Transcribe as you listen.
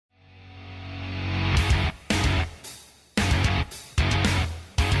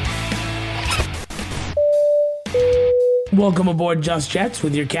Welcome aboard Just Jets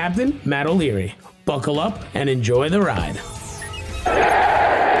with your captain, Matt O'Leary. Buckle up and enjoy the ride.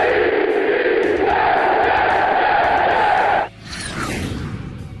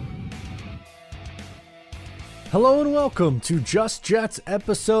 Hello and welcome to Just Jets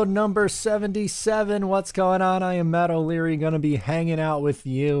episode number 77. What's going on? I am Matt O'Leary, going to be hanging out with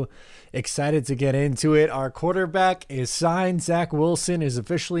you. Excited to get into it. Our quarterback is signed. Zach Wilson is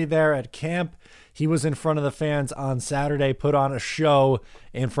officially there at camp. He was in front of the fans on Saturday, put on a show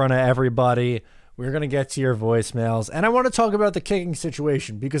in front of everybody. We're going to get to your voicemails. And I want to talk about the kicking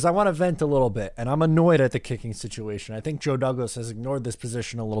situation because I want to vent a little bit. And I'm annoyed at the kicking situation. I think Joe Douglas has ignored this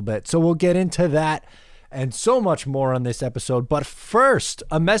position a little bit. So we'll get into that and so much more on this episode. But first,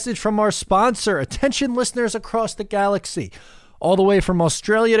 a message from our sponsor. Attention listeners across the galaxy, all the way from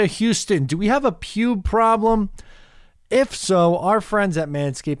Australia to Houston. Do we have a pube problem? If so, our friends at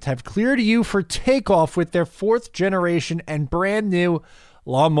Manscaped have cleared you for takeoff with their 4th generation and brand new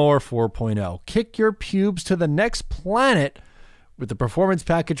Lawnmower 4.0. Kick your pubes to the next planet with the Performance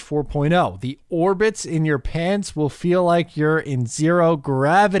Package 4.0. The orbits in your pants will feel like you're in zero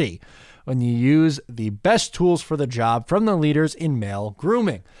gravity when you use the best tools for the job from the leaders in male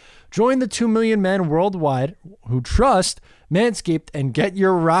grooming. Join the 2 million men worldwide who trust Manscaped and get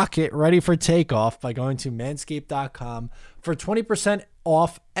your rocket ready for takeoff by going to manscaped.com for 20%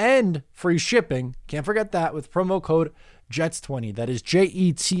 off and free shipping. Can't forget that with promo code JETS20. That is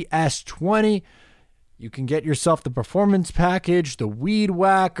JETS20. You can get yourself the performance package, the weed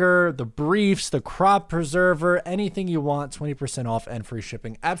whacker, the briefs, the crop preserver, anything you want, 20% off and free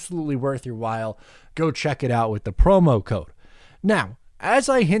shipping. Absolutely worth your while. Go check it out with the promo code. Now, as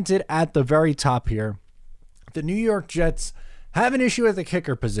I hinted at the very top here, the New York Jets have an issue at the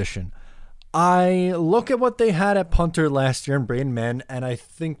kicker position. I look at what they had at punter last year in Braden Mann, and I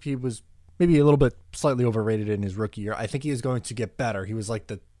think he was maybe a little bit slightly overrated in his rookie year. I think he is going to get better. He was like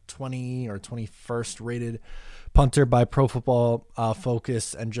the 20 or 21st rated punter by Pro Football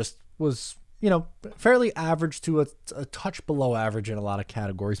Focus and just was, fairly average to a touch below average in a lot of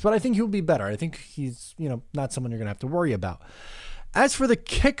categories. But I think he'll be better. I think he's, not someone you're going to have to worry about. As for the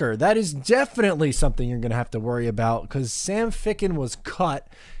kicker, that is definitely something you're going to have to worry about because Sam Ficken was cut.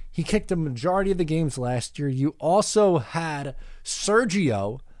 He kicked a majority of the games last year. You also had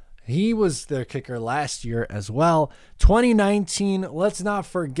Sergio. He was their kicker last year as well. 2019, let's not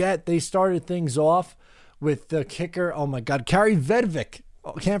forget, they started things off with the kicker. Oh my God, Kari Vedvik.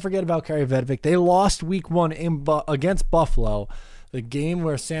 Oh, can't forget about Kari Vedvik. They lost week 1 against Buffalo, the game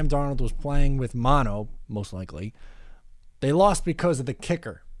where Sam Darnold was playing with mono, most likely. They lost because of the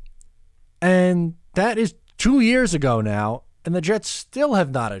kicker. And that is 2 years ago now, and the Jets still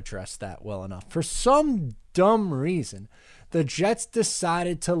have not addressed that well enough. For some dumb reason, the Jets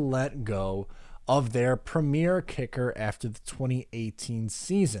decided to let go of their premier kicker after the 2018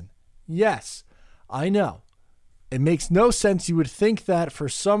 season. Yes, I know. It makes no sense. You would think that for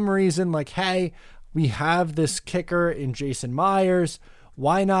some reason, like, hey, we have this kicker in Jason Myers.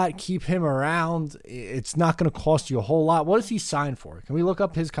 Why not keep him around? It's not going to cost you a whole lot. What does he sign for? Can we look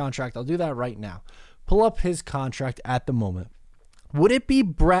up his contract? I'll do that right now. Pull up his contract at the moment. Would it be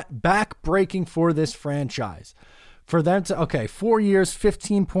back-breaking for this franchise for them to, 4 years,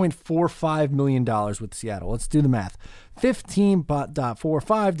 $15.45 million with Seattle. Let's do the math.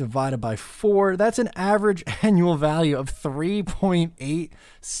 15.45 divided by 4. That's an average annual value of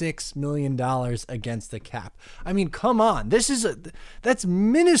 $3.86 million against the cap. I mean, come on. That's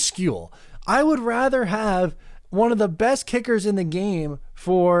minuscule. I would rather have one of the best kickers in the game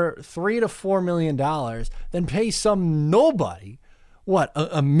for $3 to $4 million than pay some nobody. What,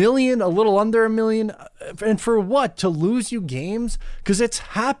 a million, a little under $1 million? And for what? To lose you games? Because it's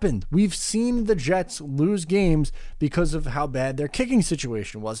happened. We've seen the Jets lose games because of how bad their kicking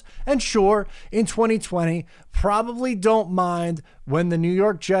situation was. And sure, in 2020, probably don't mind when the New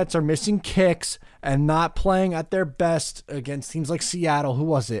York Jets are missing kicks and not playing at their best against teams like Seattle. Who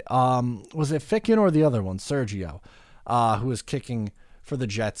was it? Was it Ficken or the other one? Sergio, who was kicking for the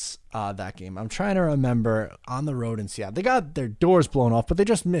Jets that game. I'm trying to remember on the road in Seattle. They got their doors blown off, but they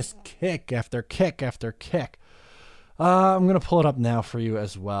just missed kick after kick after kick. I'm going to pull it up now for you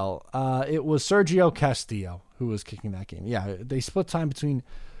as well. It was Sergio Castillo who was kicking that game. Yeah, they split time between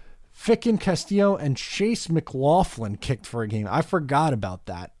Ficken, Castillo, and Chase McLaughlin kicked for a game. I forgot about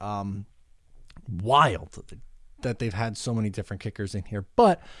that. Wild that they've had so many different kickers in here.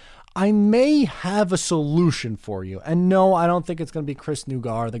 But I may have a solution for you. And no, I don't think it's going to be Chris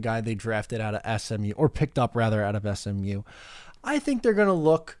Nugar, the guy they drafted out of SMU, or picked up rather out of SMU. I think they're going to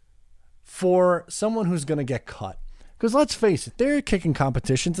look for someone who's going to get cut. Because let's face it, they're kicking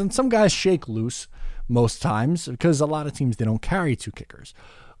competitions, and some guys shake loose. most times because a lot of teams, they don't carry two kickers.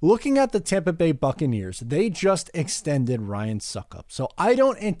 Looking at the Tampa Bay Buccaneers, they just extended Ryan Succop. So I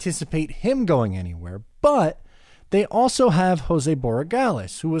don't anticipate him going anywhere, but they also have Jose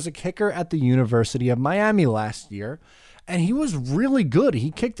Borregales, who was a kicker at the University of Miami last year, and he was really good.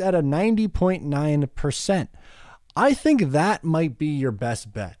 He kicked at a 90.9%. I think that might be your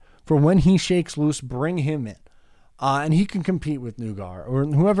best bet for when he shakes loose. Bring him in, and he can compete with Newgar or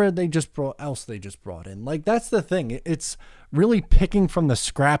whoever they just brought in. Like, that's the thing. It's really picking from the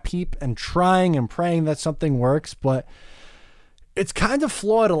scrap heap and trying and praying that something works, but it's kind of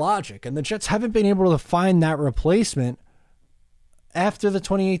flawed logic, and the Jets haven't been able to find that replacement after the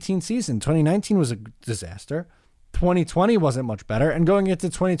 2018 season. 2019 was a disaster. 2020 wasn't much better, and going into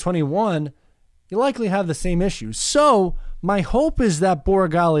 2021, you likely have the same issues. So my hope is that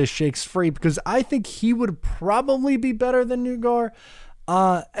Borregales shakes free, because I think he would probably be better than Newgar.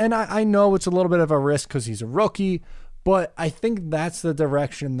 And I know it's a little bit of a risk because he's a rookie, but I think that's the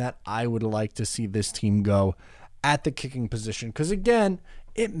direction that I would like to see this team go at the kicking position. Because again,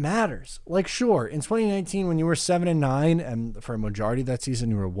 it matters. Like, sure, in 2019, when you were 7-9, and for a majority of that season,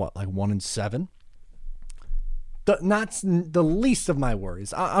 you were what, like 1-7? Not the least of my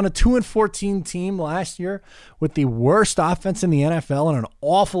worries. On a 2-14 team last year with the worst offense in the NFL and an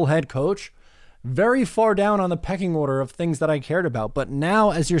awful head coach, very far down on the pecking order of things that I cared about. But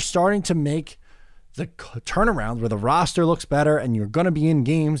now, as you're starting to make the turnaround where the roster looks better and you're going to be in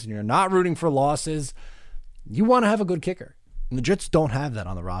games and you're not rooting for losses, you want to have a good kicker. And the Jets don't have that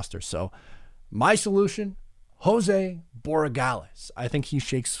on the roster. So my solution, Jose Borregales. I think he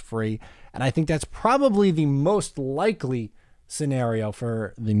shakes free. And I think that's probably the most likely scenario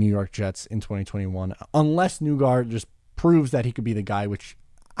for the New York Jets in 2021, unless Newgar just proves that he could be the guy, which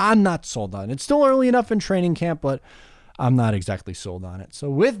I'm not sold on. It's still early enough in training camp, but I'm not exactly sold on it. So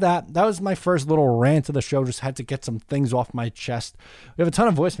with that, that was my first little rant of the show. Just had to get some things off my chest. We have a ton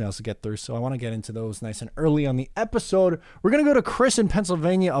of voicemails to get through, so I want to get into those nice and early on the episode. We're going to go to Chris in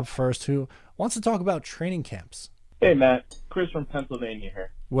Pennsylvania up first, who wants to talk about training camps. Hey, Matt. Chris from Pennsylvania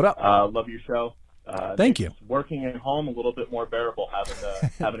here. What up? Love your show. Thank you. Working at home, a little bit more bearable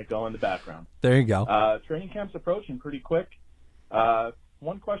having it go in the background. There you go. Training camp's approaching pretty quick.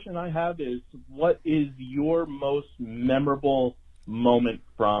 One question I have is, what is your most memorable moment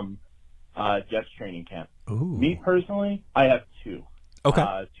from Jets training camp? Ooh. Me personally, I have two.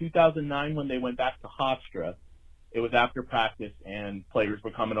 Okay. 2009, when they went back to Hofstra, it was after practice and players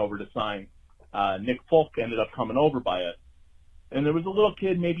were coming over to sign. Nick Folk ended up coming over by us. And there was a little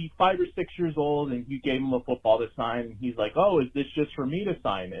kid, maybe 5 or 6 years old, and you gave him a football to sign. And he's like, "Oh, is this just for me to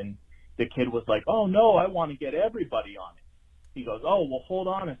sign?" And the kid was like, "Oh, no, I want to get everybody on it." He goes, "Oh, well, hold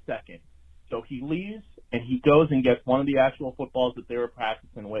on a second." So he leaves, and he goes and gets one of the actual footballs that they were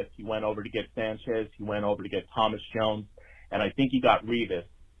practicing with. He went over to get Sanchez. He went over to get Thomas Jones. And I think he got Revis.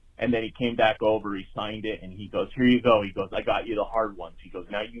 And then he came back over. He signed it, and he goes, "Here you go." He goes, "I got you the hard ones." He goes,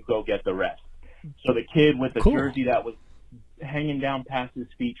 "Now you go get the rest." So the kid with the jersey that was hanging down past his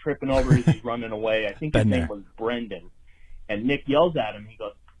feet, tripping over as he's running away. I think his name was Brendan. And Nick yells at him. He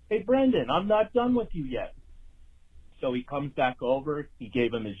goes, "Hey, Brendan, I'm not done with you yet." So he comes back over. He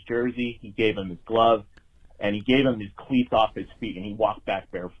gave him his jersey. He gave him his glove. And he gave him his cleats off his feet. And he walked back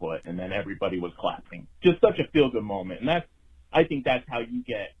barefoot. And then everybody was clapping. Just such a feel-good moment. And I think that's how you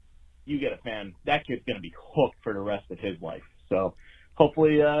get a fan. That kid's going to be hooked for the rest of his life. So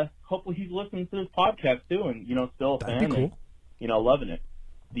hopefully he's listening to this podcast too, and still a fan. That'd be cool. And, loving it.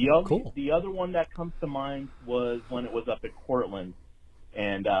 The other one that comes to mind was when it was up at Cortland,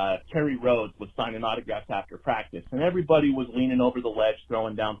 and Kerry Rhodes was signing autographs after practice, and everybody was leaning over the ledge,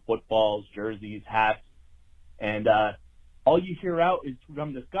 throwing down footballs, jerseys, hats, and all you hear out is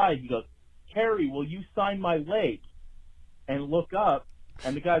from this guy. He goes, "Kerry, will you sign my leg?" And look up,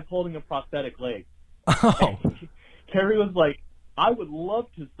 and the guy's holding a prosthetic leg. Oh. Kerry was like, "I would love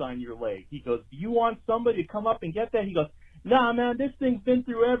to sign your leg." He goes, "Do you want somebody to come up and get that?" He goes, "Nah, man, this thing's been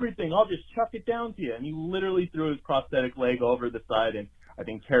through everything. I'll just chuck it down to you." And he literally threw his prosthetic leg over the side, and I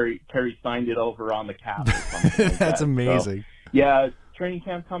think Kerry signed it over on the cap or something like That's that. amazing. So, yeah, training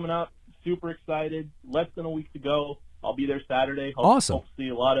camp coming up. Super excited. Less than a week to go. I'll be there Saturday. Awesome. Hope to see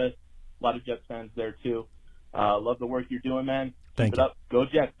a lot of Jets fans there too. Love the work you're doing, man. Thank Keep you. it up. Go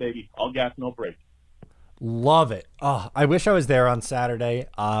Jets, baby. All gas, no break. Love it. Oh, I wish I was there on Saturday.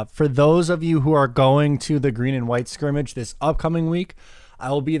 For those of you who are going to the green and white scrimmage this upcoming week, I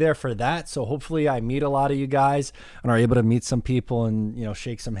will be there for that. So hopefully I meet a lot of you guys and are able to meet some people and,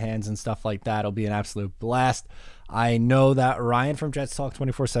 shake some hands and stuff like that. It'll be an absolute blast. I know that Ryan from Jets Talk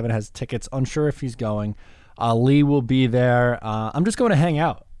 24/7 has tickets. Unsure if he's going. Lee will be there. I'm just going to hang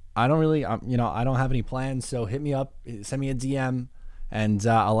out. I don't really, I don't have any plans. So hit me up, send me a DM, and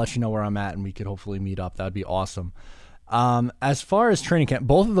I'll let you know where I'm at, and we could hopefully meet up. That'd be awesome. As far as training camp,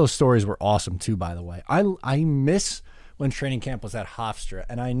 both of those stories were awesome too, by the way. I miss when training camp was at Hofstra,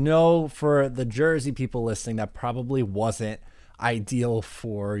 and I know for the Jersey people listening, that probably wasn't ideal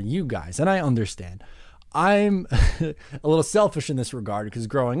for you guys, and I understand. I'm a little selfish in this regard because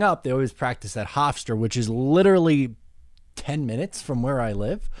growing up, they always practice at Hofstra, which is literally 10 minutes from where I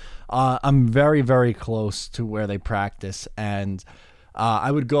live. I'm very, very close to where they practice, and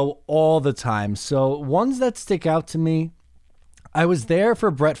I would go all the time. So ones that stick out to me, I was there for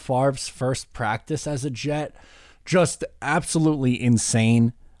Brett Favre's first practice as a Jet. Just absolutely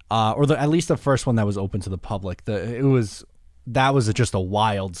insane. At least the first one that was open to the public. That was just a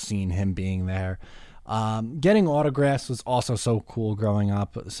wild scene, him being there. Getting autographs was also so cool growing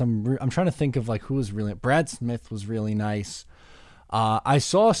up. I'm trying to think of like who was really. Brad Smith was really nice. I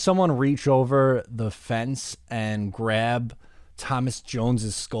saw someone reach over the fence and grab Thomas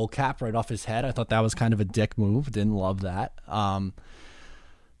Jones's skull cap right off his head. I thought that was kind of a dick move. Didn't love that.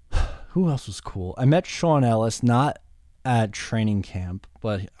 Who else was cool? I met Sean Ellis, not at training camp,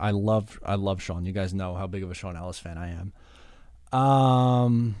 but I love Sean. You guys know how big of a Sean Ellis fan I am.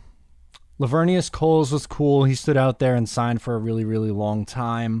 Lavernius Coles was cool. He stood out there and signed for a really, really long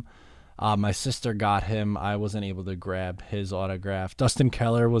time. My sister got him. I wasn't able to grab his autograph. Dustin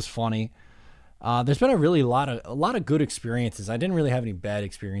Keller was funny. There's been a lot of good experiences. I didn't really have any bad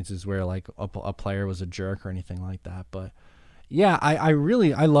experiences where like a player was a jerk or anything like that. But yeah, I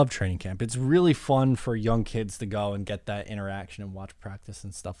love training camp. It's really fun for young kids to go and get that interaction and watch practice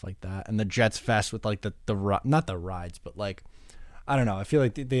and stuff like that. And the Jets Fest with like not the rides, but like, I don't know. I feel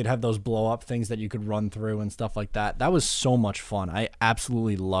like they'd have those blow up things that you could run through and stuff like that. That was so much fun. I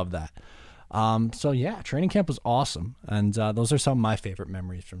absolutely love that. So yeah, training camp was awesome. And those are some of my favorite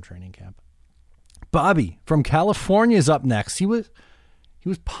memories from training camp. Bobby from California is up next. He was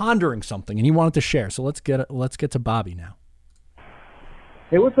pondering something and he wanted to share. So let's get to Bobby now.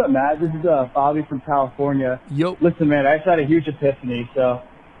 Hey, what's up, Matt? This is Bobby from California. Yo. Listen, man, I just had a huge epiphany. So,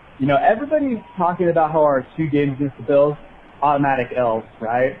 everybody's talking about how our 2 games against the Bills, automatic L's,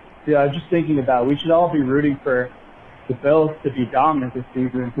 right? So I was just thinking about we should all be rooting for the Bills to be dominant this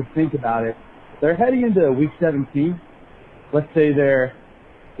season. Because think about it. They're heading into Week 17. Let's say they're,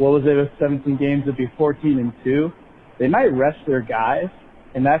 17 games would be 14-2. They might rest their guys,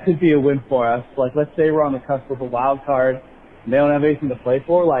 and that could be a win for us. Like, let's say we're on the cusp of a wild card, and they don't have anything to play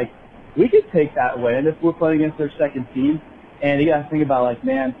for. Like, we could take that win if we're playing against their second team. And you got to think about, like,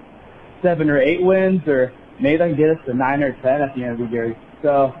 man, 7 or 8 wins, or maybe that can get us to 9 or 10 at the end of the year.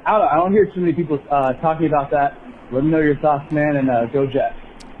 So, I don't hear too many people talking about that. Let me know your thoughts, man, and go Jets.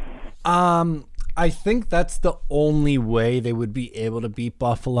 I think that's the only way they would be able to beat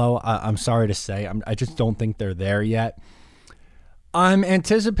Buffalo. I'm sorry to say. I just don't think they're there yet. I'm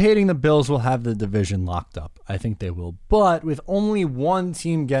anticipating the Bills will have the division locked up. I think they will. But with only one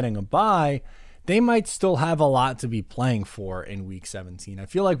team getting a bye, they might still have a lot to be playing for in Week 17. I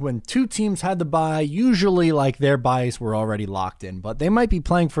feel like when 2 teams had the bye, usually like their byes were already locked in. But they might be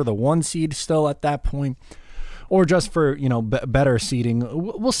playing for the 1 seed still at that point, or just for, better seeding.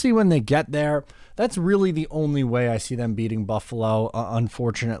 We'll see when they get there. That's really the only way I see them beating Buffalo,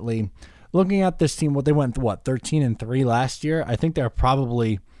 unfortunately. Looking at this team, they went 13-3 last year. I think they're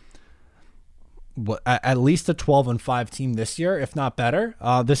probably at least a 12-5 team this year, if not better.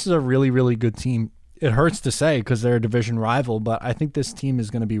 This is a really, really good team. It hurts to say because they're a division rival, but I think this team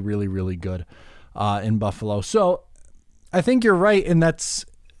is going to be really, really good in Buffalo. So I think you're right, and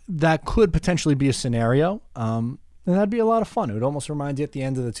that could potentially be a scenario, and that'd be a lot of fun. It would almost remind you at the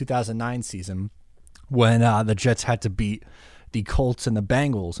end of the 2009 season when the Jets had to beat the Colts and the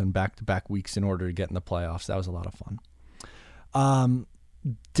Bengals in back-to-back weeks in order to get in the playoffs. That was a lot of fun.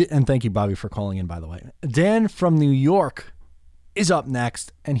 And thank you, Bobby, for calling in, by the way. Dan from New York is up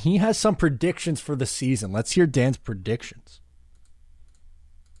next, and he has some predictions for the season. Let's hear Dan's predictions.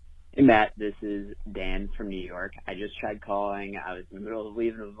 Hey, Matt, this is Dan from New York. I just tried calling. I was in the middle of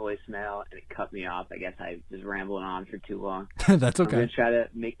leaving a voicemail, and it cut me off. I guess I was rambling on for too long. That's okay. I'm going to try to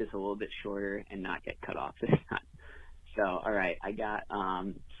make this a little bit shorter and not get cut off this time. So, all right, I got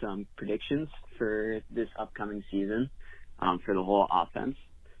some predictions for this upcoming season for the whole offense.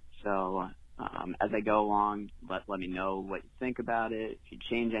 So as I go along, let me know what you think about it, if you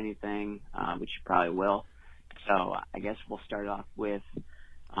change anything, which you probably will. So I guess we'll start off with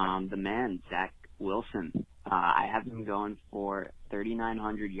the man, Zach Wilson. I have him going for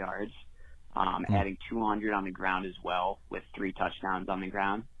 3,900 yards, adding 200 on the ground as well, with 3 touchdowns on the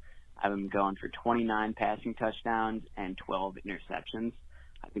ground. I have him going for 29 passing touchdowns and 12 interceptions.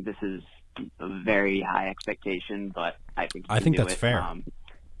 I think this is a very high expectation, but I think that's fair.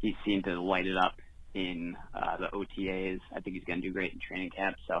 He seemed to light it up in the OTAs. I think he's going to do great in training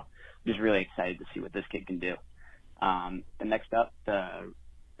camp. So I'm just really excited to see what this kid can do. The next up, the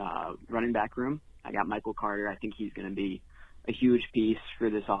running back room, I got Michael Carter. I think he's going to be a huge piece for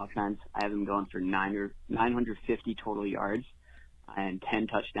this offense. I have him going for 950 total yards and 10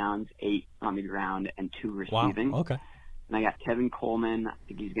 touchdowns, 8 on the ground, and 2 receiving. Wow, okay. And I got Kevin Coleman. I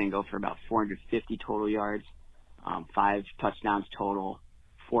think he's going to go for about 450 total yards, 5 touchdowns total,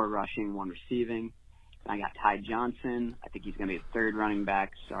 4 rushing, 1 receiving. And I got Ty Johnson. I think he's going to be a third running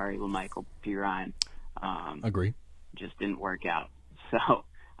back. Sorry, LaMichael Pirine. Agree. Just didn't work out. So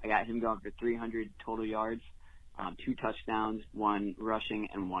I got him going for 300 total yards, 2 touchdowns, 1 rushing,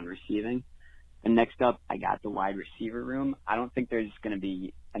 and 1 receiving. And next up, I got the wide receiver room. I don't think there's going to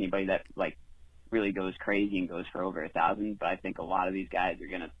be anybody that really goes crazy and goes for over 1,000, but I think a lot of these guys are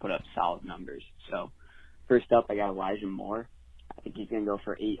going to put up solid numbers. So first up, I got Elijah Moore. I think he's going to go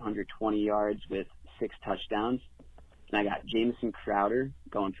for 820 yards with 6 touchdowns. And I got Jamison Crowder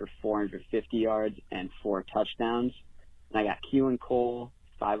going for 450 yards and 4 touchdowns. And I got Keelan Cole,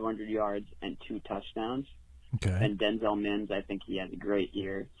 500 yards and 2 touchdowns. Okay. And Denzel Mims, I think he has a great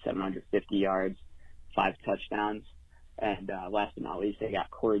year, 750 yards, 5 touchdowns. And last but not least, I got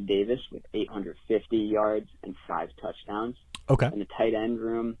Corey Davis with 850 yards and 5 touchdowns. Okay. In the tight end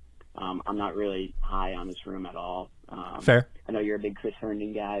room, I'm not really high on this room at all. Fair. I know you're a big Chris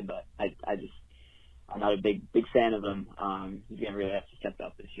Herndon guy, but I'm not a big fan of him. He's going to really have to step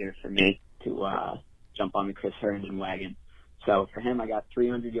up this year for me to jump on the Chris Herndon wagon. So for him, I got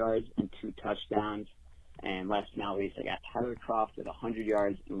 300 yards and 2 touchdowns. And last but not least, I got Tyler Croft with 100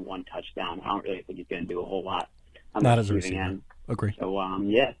 yards and 1 touchdown. I don't really think he's going to do a whole lot. Not as a receiver. Agree. So,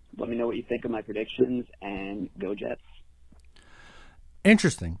 yeah, let me know what you think of my predictions, and go Jets.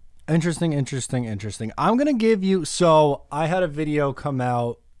 Interesting. I'm going to give you – so I had a video come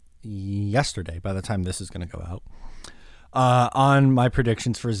out yesterday by the time this is going to go out on my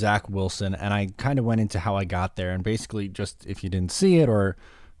predictions for Zach Wilson, and I kind of went into how I got there. And basically just if you didn't see it or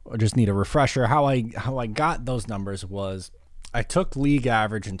just need a refresher, how I got those numbers was I took league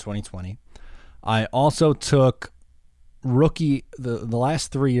average in 2020. I also took rookie the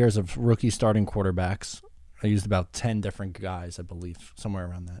last 3 years of rookie starting quarterbacks. I used about 10 different guys, I believe, somewhere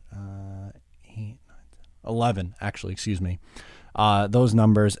around that. 8, 9, 10, 11, actually, excuse me. Those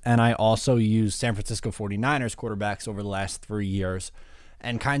numbers. And I also used San Francisco 49ers quarterbacks over the last 3 years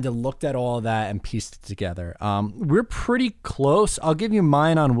and kind of looked at all that and pieced it together. We're pretty close. I'll give you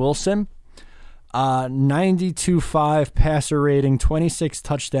mine on Wilson. 92.5 passer rating, 26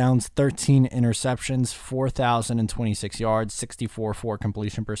 touchdowns, 13 interceptions, 4,026 yards, 64.4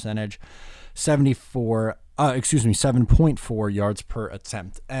 completion percentage, 7.4 yards per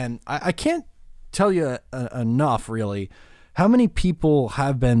attempt. And I can't tell you enough, really, how many people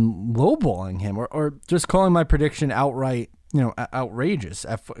have been lowballing him or just calling my prediction outright, outrageous.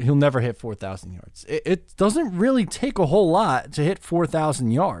 He'll never hit 4,000 yards. It doesn't really take a whole lot to hit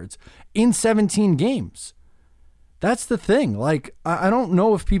 4,000 yards in 17 games. That's the thing. Like, I don't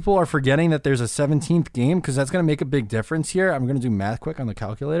know if people are forgetting that there's a 17th game, because that's going to make a big difference here. I'm going to do math quick on the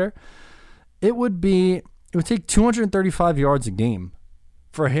calculator. It would take 235 yards a game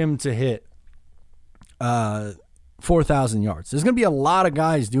for him to hit 4,000 yards. There's going to be a lot of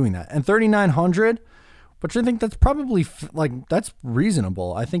guys doing that. And 3,900, which I think that's probably, that's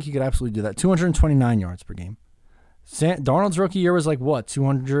reasonable. I think he could absolutely do that. 229 yards per game. Darnold's rookie year was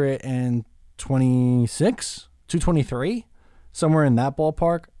 226? 223? Somewhere in that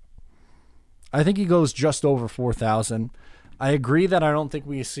ballpark. I think he goes just over 4,000. I agree that I don't think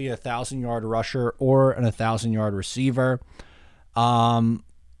we see a 1,000-yard rusher or an 1,000-yard receiver.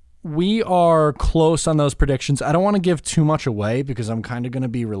 We are close on those predictions. I don't want to give too much away because I'm kind of going to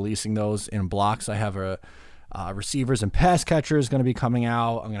be releasing those in blocks. I have receivers and pass catchers going to be coming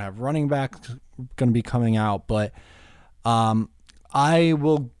out. I'm going to have running back going to be coming out. But I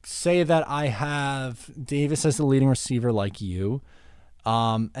will say that I have Davis as the leading receiver like you.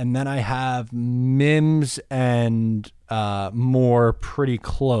 And then I have Mims and Moore pretty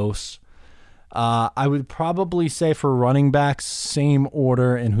close. I would probably say for running backs, same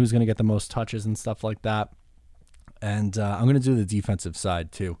order and who's going to get the most touches and stuff like that. And I'm going to do the defensive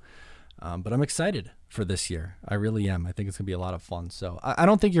side too. But I'm excited for this year. I really am. I think it's going to be a lot of fun. So I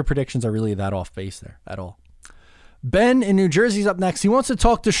don't think your predictions are really that off base there at all. Ben in New Jersey's up next. He wants to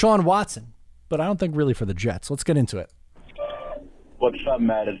talk to Deshaun Watson, but I don't think really for the Jets. Let's get into it. What's up,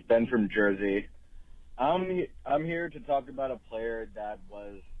 Matt? It's Ben from Jersey. I'm here to talk about a player that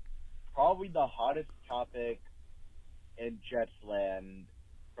was probably the hottest topic in Jets land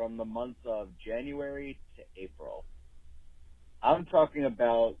from the months of January to April. I'm talking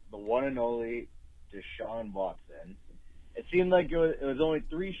about the one and only Deshaun Watson. It seemed like it was only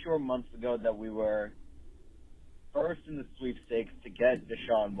 3 short months ago that we were first in the sweepstakes to get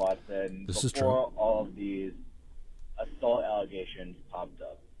Deshaun Watson before all of these assault allegations popped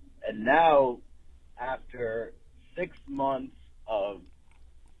up. And now, after 6 months of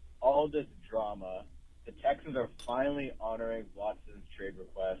all this drama, the Texans are finally honoring Watson's trade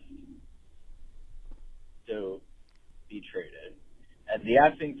request to be traded. And the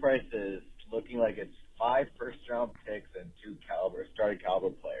asking price is looking like it's 5 first-round picks and 2 starting caliber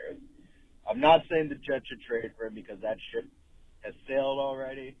players. I'm not saying the Jets should trade for him because that ship has sailed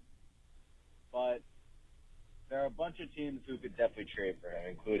already, but there are a bunch of teams who could definitely trade for him,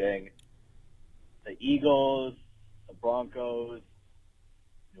 including the Eagles, the Broncos,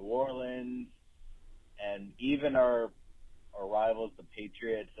 New Orleans, and even our rivals, the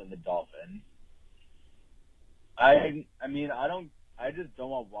Patriots and the Dolphins. I just don't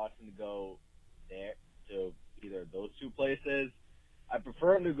want Watson to go there to either of those 2 places. I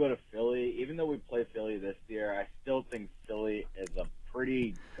prefer him to go to Philly. Even though we play Philly this year, I still think Philly is a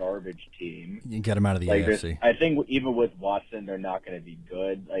pretty garbage team. You get him out of the AFC. I think even with Watson, they're not going to be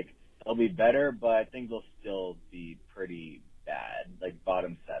good. They'll be better, but I think they'll still be pretty bad,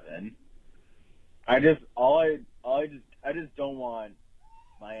 bottom 7. I just don't want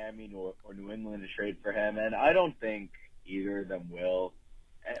Miami or New England to trade for him, and I don't think either of them will.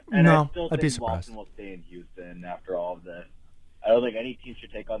 And no, I still I'd be think surprised. Watson will stay in Houston after all of this. I don't think any team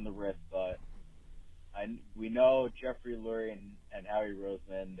should take on the risk, but we know Jeffrey Lurie and Howie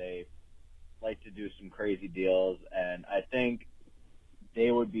Roseman, they like to do some crazy deals, and I think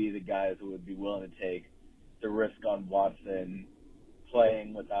they would be the guys who would be willing to take the risk on Watson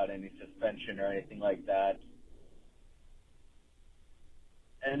playing without any suspension or anything like that.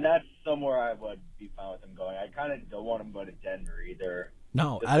 And that's somewhere I would be fine with him going. I kind of don't want him going to Denver either.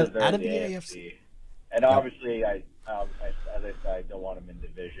 No, out of the AFC. And obviously, as I said, I don't want him in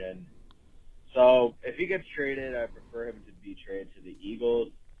division. So if he gets traded, I prefer him to be traded to the Eagles.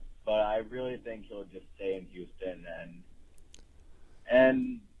 But I really think he'll just stay in Houston,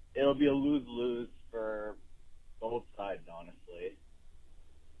 and it'll be a lose-lose for both sides, honestly.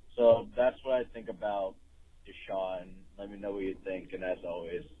 So that's what I think about Deshaun. Let me know what you think, and as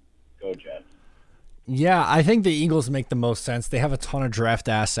always, go Jets. Yeah, I think the Eagles make the most sense. They have a ton of draft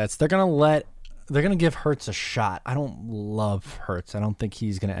assets. They're gonna give Hurts a shot. I don't love Hurts. I don't think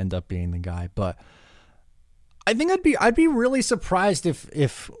he's gonna end up being the guy, but I think I'd be really surprised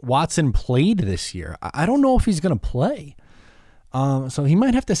if Watson played this year. I don't know if he's gonna play. So he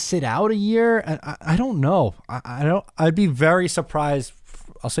might have to sit out a year. I don't know. I'd be very surprised.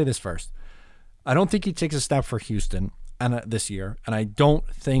 I'll say this first. I don't think he takes a step for Houston this year, and I don't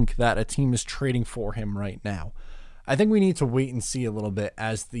think that a team is trading for him right now. I think we need to wait and see a little bit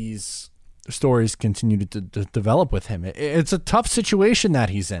as these stories continue to develop with him. It's a tough situation that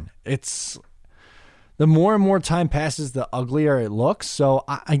he's in. It's the more and more time passes, the uglier it looks. So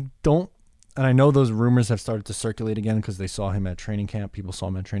I don't, and I know those rumors have started to circulate again because they saw him at training camp. People saw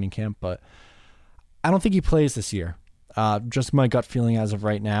him at training camp, but I don't think he plays this year. Just my gut feeling as of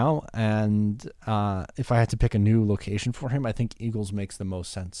right now. And if I had to pick a new location for him, I think Eagles makes the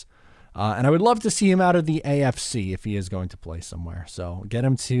most sense. And I would love to see him out of the AFC if he is going to play somewhere. So get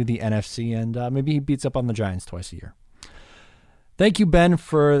him to the NFC, and maybe he beats up on the Giants twice a year. Thank you, Ben,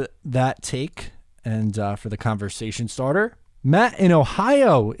 for that take and for the conversation starter. Matt in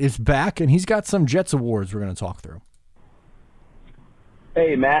Ohio is back, and he's got some Jets awards we're going to talk through.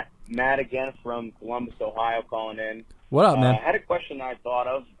 Hey, Matt. Matt again from Columbus, Ohio, calling in. What up, man? I had a question I thought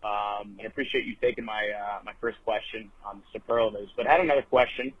of. I appreciate you taking my first question on the superlatives, but I had another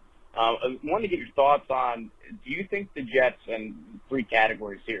question. I wanted to get your thoughts on, do you think the Jets, and 3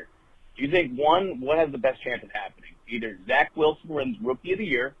 categories here, do you think, one, what has the best chance of happening? Either Zach Wilson wins Rookie of the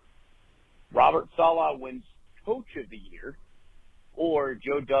Year, Robert Saleh wins Coach of the Year, or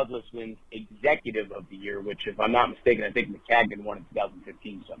Joe Douglas wins Executive of the Year, which, if I'm not mistaken, I think McCagnon won in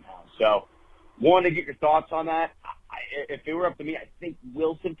 2015 somehow. So, wanted to get your thoughts on that. If it were up to me, I think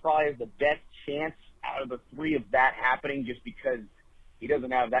Wilson probably has the best chance out of the 3 of that happening, just because he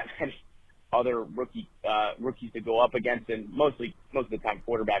doesn't have that many other rookies to go up against, and most of the time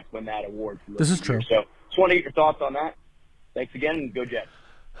quarterbacks win that award. This is true. So, just want to get your thoughts on that. Thanks again, and go Jets.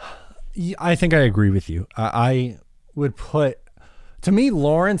 I think I agree with you. I would put, to me,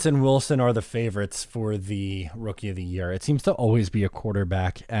 Lawrence and Wilson are the favorites for the Rookie of the Year. It seems to always be a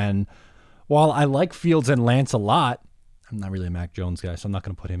quarterback, and while I like Fields and Lance a lot, I'm not really a Mac Jones guy, so I'm not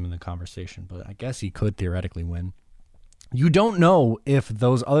going to put him in the conversation, but I guess he could theoretically win. You don't know if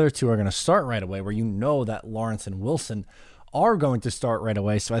those other two are going to start right away, where you know that Lawrence and Wilson are going to start right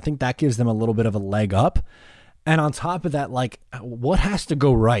away. So I think that gives them a little bit of a leg up. And on top of that, like, what has to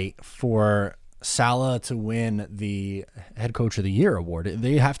go right for Saleh to win the Head Coach of the Year award?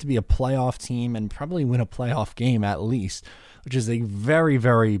 They have to be a playoff team and probably win a playoff game at least, which is a very,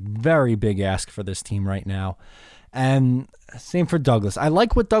 very, very big ask for this team right now. And same for Douglas. I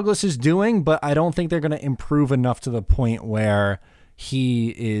like what Douglas is doing, but I don't think they're going to improve enough to the point where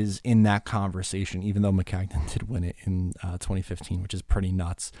he is in that conversation, even though Maccagnan did win it in 2015, which is pretty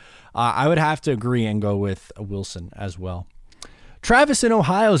nuts. I would have to agree and go with Wilson as well. Travis in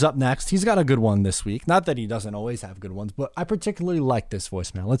Ohio is up next. He's got a good one this week. Not that he doesn't always have good ones, but I particularly like this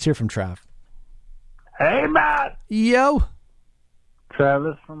voicemail. Let's hear from Trav. Hey, Matt. Yo.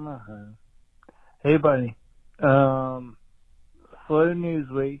 Travis from Ohio. Hey, buddy. Slow news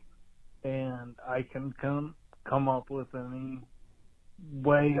week, and I can come up with any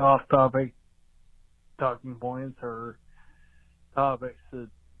way off topic talking points or topics to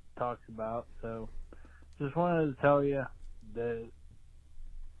talk about. So just wanted to tell you that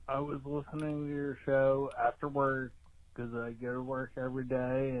I was listening to your show after work because I go to work every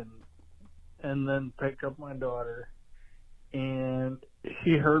day and then pick up my daughter, and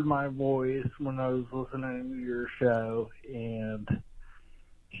she heard my voice when I was listening to your show, and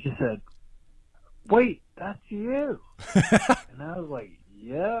she said, "Wait, that's you." And I was like,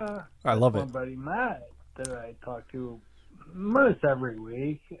 "Yeah." I love my it. buddy Matt that I talk to most every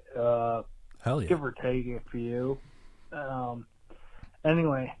week. Hell yeah. Give or take a few.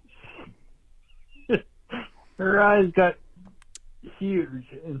 Anyway, her eyes got huge,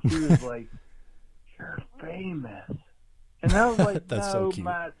 and she was like, "You're famous." And I was like, That's "No, so cute.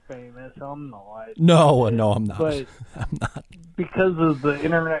 Matt's famous. I'm not." No, I'm not. But I'm not. because of the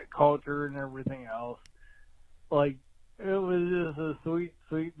internet culture and everything else, like, it was just a sweet,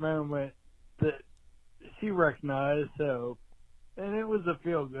 sweet moment that she recognized. So, and it was a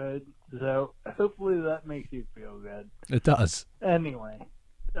feel good. So hopefully that makes you feel good. It does. Anyway,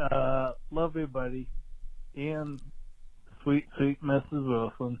 love you, buddy, and sweet, sweet Mrs.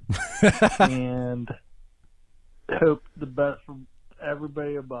 Wilson, and hope the best for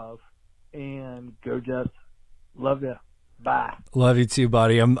everybody above. And go Jets. Love you. Bye. Love you too,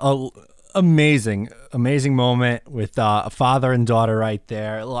 buddy. Amazing moment with a father and daughter right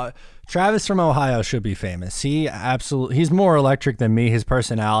there. Travis from Ohio should be famous. He's more electric than me. His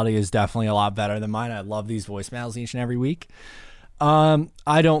personality is definitely a lot better than mine. I love these voicemails each and every week.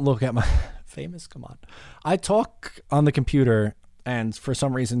 I don't look at my famous. Come on. I talk on the computer, and for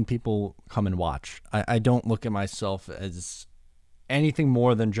some reason people come and watch. I don't look at myself as anything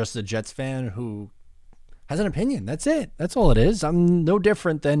more than just a Jets fan who has an opinion. That's it. That's all it is. I'm no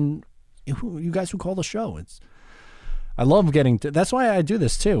different than you guys who call the show. I love getting to, that's why I do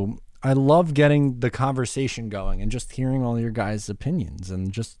this too. I love getting the conversation going and just hearing all your guys' opinions,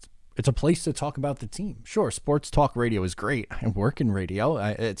 and just, it's a place to talk about the team. Sure, sports talk radio is great. I work in radio.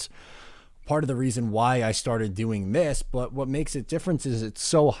 It's part of the reason why I started doing this, but what makes it different is it's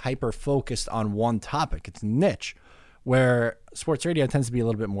so hyper-focused on one topic. It's niche, where sports radio tends to be a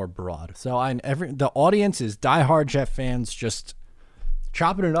little bit more broad. So the audience is diehard Jet fans, just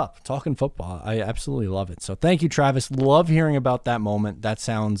chopping it up, talking football. I absolutely love it. So thank you, Travis. Love hearing about that moment. That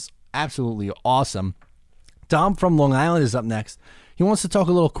sounds absolutely awesome. Dom from Long Island is up next. He wants to talk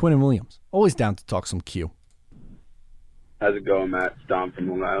a little Quinnen Williams. Always down to talk some Q. How's it going, Matt? It's Dom from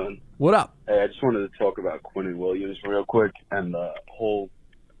Long Island. What up? Hey, I just wanted to talk about Quinnen Williams real quick and the whole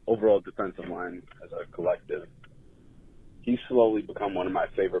overall defensive line as a collective. He's slowly become one of my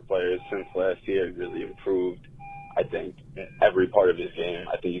favorite players since last year. He really improved, I think, in every part of his game.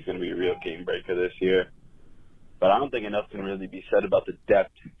 I think he's going to be a real game breaker this year. But I don't think enough can really be said about the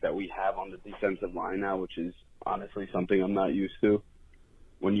depth that we have on the defensive line now, which is honestly something I'm not used to.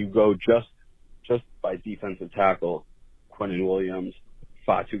 When you go just by defensive tackle, Quinnen Williams,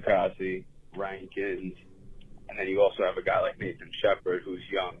 Fatu Kasi, Rankins, and then you also have a guy like Nathan Shepard who's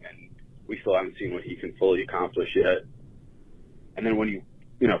young, and we still haven't seen what he can fully accomplish yet. And then when you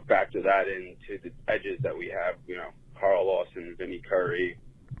factor that into the edges that we have, Carl Lawson, Vinny Curry,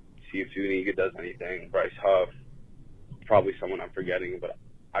 see if Zuniga does anything, Bryce Huff, probably someone I'm forgetting, but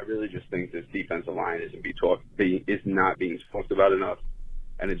I really just think this defensive line is not being talked about enough,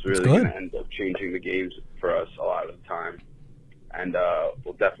 and it's really going to end up changing the games for us a lot of the time, and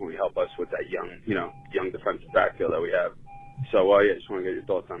will definitely help us with that young defensive backfield that we have. So, I just want to get your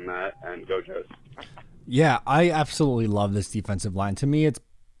thoughts on that, and go Jets. Yeah, I absolutely love this defensive line. To me, it's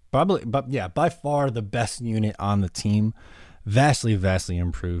probably, by far the best unit on the team. vastly, vastly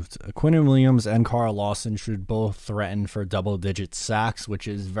improved. Quinnen Williams and Carl Lawson should both threaten for double-digit sacks, which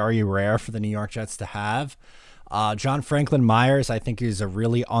is very rare for the New York Jets to have. John Franklin Myers, I think, is a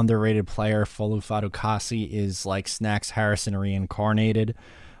really underrated player. Folu Fadukasi is like Snacks Harrison reincarnated.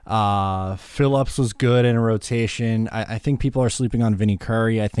 Phillips was good in a rotation. I think people are sleeping on Vinny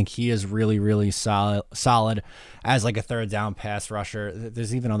Curry. I think he is really, really solid as like a third down pass rusher.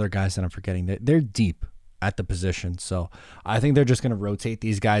 There's even other guys that I'm forgetting. They're deep at the position. So I think they're just going to rotate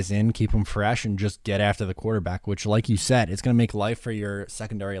these guys in, keep them fresh, and just get after the quarterback, which, like you said, it's going to make life for your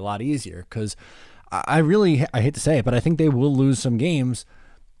secondary a lot easier because I hate to say it, but I think they will lose some games,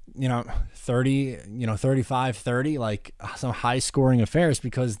 30, 35-30, like some high-scoring affairs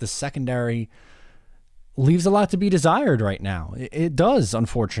because the secondary leaves a lot to be desired right now. It does,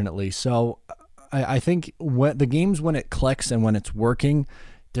 unfortunately. So I think the games when it clicks and when it's working,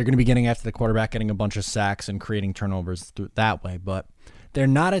 they're going to be getting after the quarterback, getting a bunch of sacks and creating turnovers that way. But they're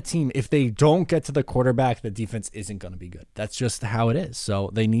not a team. If they don't get to the quarterback, the defense isn't going to be good. That's just how it is. So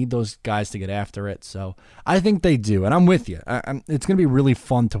they need those guys to get after it. So I think they do. And I'm with you. It's going to be really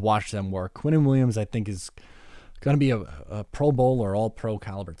fun to watch them work. Quinnen Williams, I think, is going to be a Pro Bowl or all-pro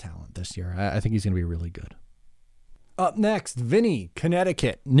caliber talent this year. I think he's going to be really good. Up next, Vinny,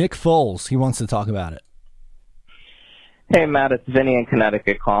 Connecticut. Nick Foles. He wants to talk about it. Hey, Matt, it's Vinny in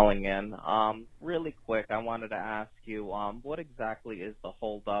Connecticut calling in. Really quick, I wanted to ask you, what exactly is the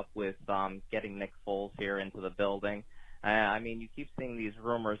holdup with getting Nick Foles here into the building? I mean, you keep seeing these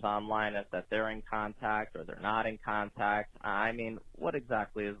rumors online that they're in contact or they're not in contact. I mean, what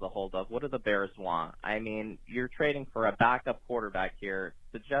exactly is the holdup? What do the Bears want? I mean, you're trading for a backup quarterback here.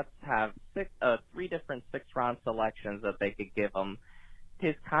 The Jets have 3 different 6th-round selections that they could give him.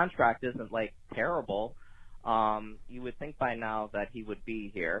 His contract isn't, terrible. You would think by now that he would be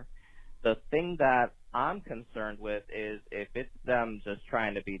here. The thing that I'm concerned with is if it's them just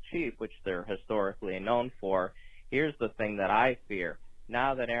trying to be cheap, which they're historically known for, here's the thing that I fear.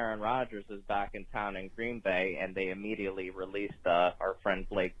 Now that Aaron Rodgers is back in town in Green Bay and they immediately released our friend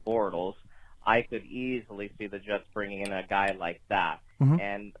Blake Bortles, I could easily see the Jets bringing in a guy like that. Mm-hmm.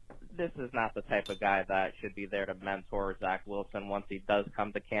 And this is not the type of guy that should be there to mentor Zach Wilson once he does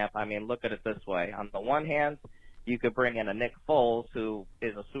come to camp. I mean, look at it this way. On the one hand, you could bring in a Nick Foles, who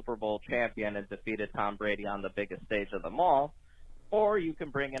is a Super Bowl champion and defeated Tom Brady on the biggest stage of them all, or you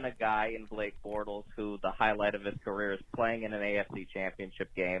can bring in a guy in Blake Bortles, who the highlight of his career is playing in an AFC championship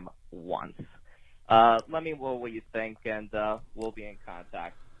game once. Let me know what you think, and we'll be in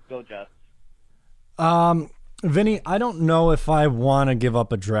contact. Go Jets. Vinny, I don't know if I want to give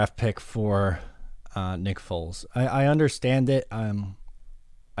up a draft pick for Nick Foles. I understand it.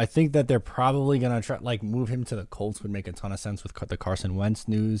 I think that they're probably going to try move him to the Colts would make a ton of sense with the Carson Wentz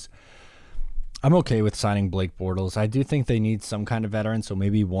news. I'm okay with signing Blake Bortles. I do think they need some kind of veteran, so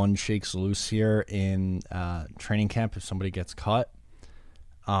maybe one shakes loose here in training camp if somebody gets cut.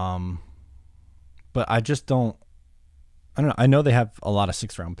 But I just don't know. I know they have a lot of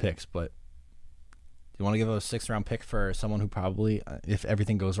 6th-round picks, but you want to give a 6th-round pick for someone who probably, if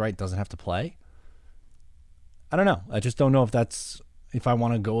everything goes right, doesn't have to play? I don't know. I just don't know if I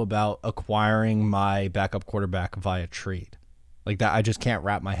want to go about acquiring my backup quarterback via trade. Like that, I just can't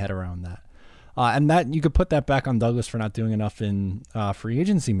wrap my head around that. And that you could put that back on Douglas for not doing enough in free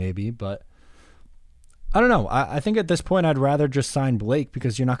agency maybe, but I don't know. I think at this point I'd rather just sign Blake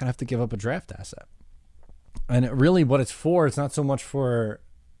because you're not going to have to give up a draft asset. And really what it's for, it's not so much for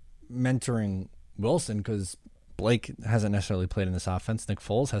mentoring Wilson because Blake hasn't necessarily played in this offense. Nick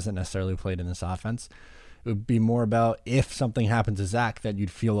Foles hasn't necessarily played in this offense. It would be more about if something happened to Zach that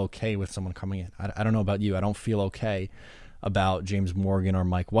you'd feel okay with someone coming in. I don't know about you. I don't feel okay about James Morgan or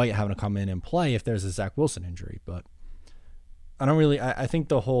Mike White having to come in and play if there's a Zach Wilson injury. But I think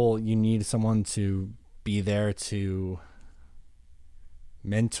the whole you need someone to be there to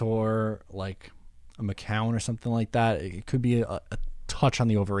mentor like a McCown or something like that. It could be a touch on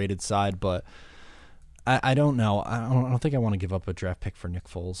the overrated side, but I don't know. I don't think I want to give up a draft pick for Nick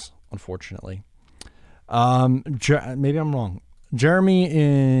Foles, unfortunately. Maybe I'm wrong. Jeremy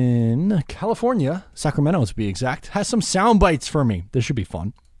in California, Sacramento to be exact, has some sound bites for me. This should be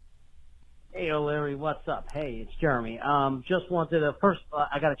fun. Hey, O'Leary, what's up? Hey, it's Jeremy. Just wanted to first.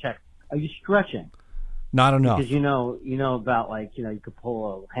 I got to check. Are you stretching? Not enough. Because you know about you could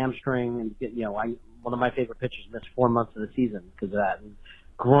pull a hamstring and get one of my favorite pitchers missed 4 months of the season because of that. And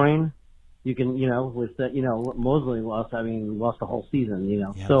groin, you can with the Mosley lost. I mean, lost the whole season.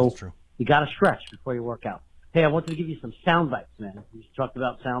 Yeah, so that's true. You got to stretch before you work out. Hey, I wanted to give you some sound bites, man. You talked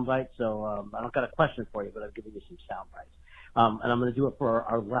about sound bites, so I don't got a question for you, but I've given you some sound bites. And I'm going to do it for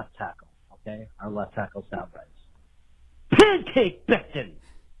our left tackle, okay? Our left tackle sound bites. Pancake Becton.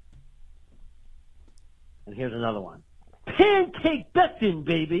 And here's another one. Pancake Becton,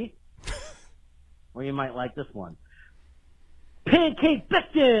 baby. Or you might like this one. Pancake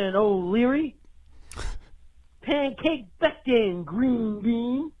Becton, O'Leary. Pancake Becton, Green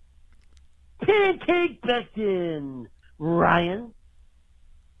Bean. Pancake Becton, Ryan.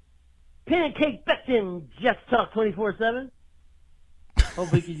 Pancake Becton, Jets Talk 24/7.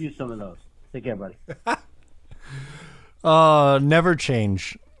 Hope we could use some of those. Take care, buddy. Never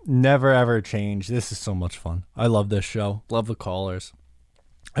change. Never, ever change. This is so much fun. I love this show. Love the callers.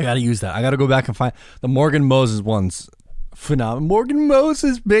 I got to use that. I got to go back and find the Morgan Moses ones. Phenomenal. Morgan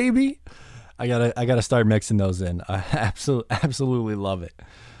Moses, baby. I gotta start mixing those in. I absolutely love it.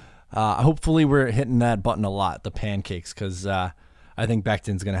 Hopefully we're hitting that button a lot, the pancakes, because I think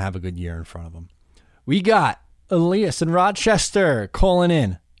Becton's going to have a good year in front of him. We got Elias in Rochester calling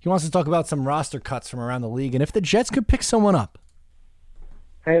in. He wants to talk about some roster cuts from around the league and if the Jets could pick someone up.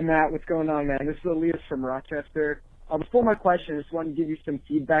 Hey, Matt, what's going on, man? This is Elias from Rochester. Before my question, I just wanted to give you some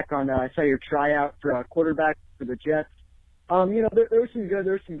feedback on I saw your tryout for quarterback for the Jets. There was some good,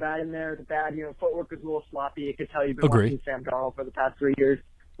 there was some bad in there. The bad, footwork was a little sloppy. You could tell you've been watching Sam Darnold for the past 3 years.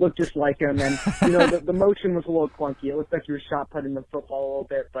 Looked just like him, and the motion was a little clunky. It looked like you were shot putting the football a little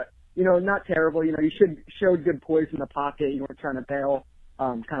bit, but not terrible. You showed good poise in the pocket. You weren't trying to bail,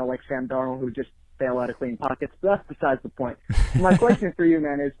 kind of like Sam Darnold, who just bail out of clean pockets. But that's besides the point. My question for you,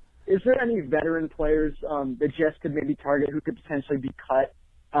 man, is there any veteran players the Jets could maybe target who could potentially be cut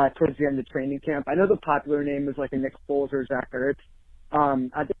towards the end of training camp? I know the popular name is like a Nick Foles or Zach Ertz.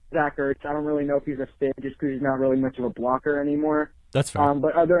 I think Zach Ertz, I don't really know if he's a fit just because he's not really much of a blocker anymore. That's fair.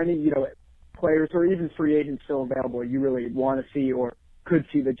 But are there any, players or even free agents still available you really want to see or could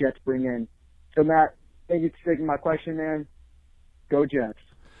see the Jets bring in? So, Matt, thank you for taking my question, man. Go Jets.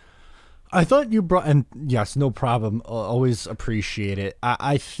 I thought you brought, and yes, no problem. Always appreciate it.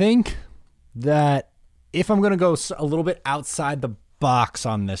 I think that if I'm going to go a little bit outside the box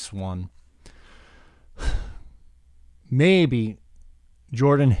on this one, maybe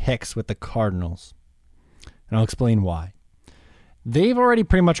Jordan Hicks with the Cardinals. And I'll explain why. They've already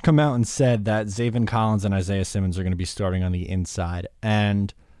pretty much come out and said that Zaven Collins and Isaiah Simmons are going to be starting on the inside.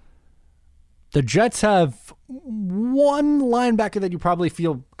 And the Jets have one linebacker that you probably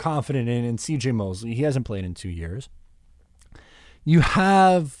feel confident in C.J. Mosley. He hasn't played in 2 years. You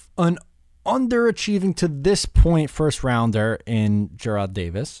have an underachieving to this point first rounder in Gerard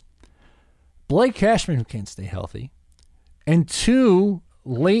Davis. Blake Cashman, who can't stay healthy. And 2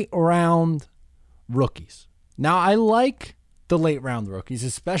 late round rookies. Now, I like the late round rookies,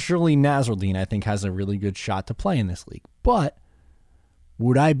 especially Nasruddin, I think has a really good shot to play in this league. But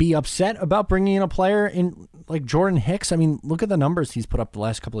would I be upset about bringing in a player in like Jordan Hicks? I mean, look at the numbers he's put up the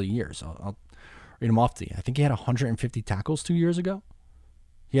last couple of years. I'll read them off to you. I think he had 150 tackles 2 years ago.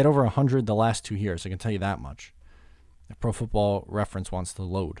 He had over 100 the last 2 years. I can tell you that much. If Pro Football Reference wants to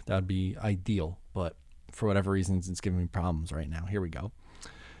load, that would be ideal. But for whatever reasons, it's giving me problems right now. Here we go.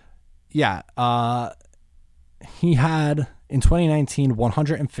 Yeah, he had in 2019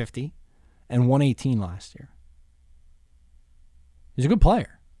 150 and 118 last year. He's a good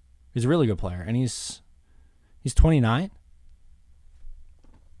player. He's a really good player, and he's 29.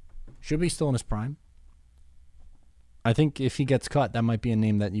 Should be still in his prime. I think if he gets cut, that might be a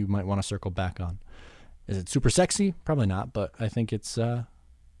name that you might want to circle back on. Is it super sexy? Probably not, but I think it's a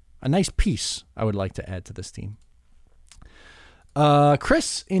nice piece I would like to add to this team.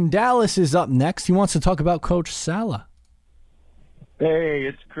 Chris in Dallas is up next. He wants to talk about Coach Saleh. Hey,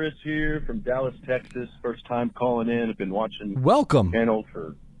 it's Chris here from Dallas, Texas. First time calling in. I've been watching Welcome. the channel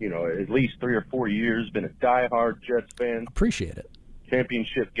for, at least 3 or 4 years. Been a diehard Jets fan. Appreciate it.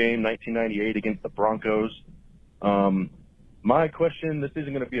 Championship game, 1998 against the Broncos. My question, this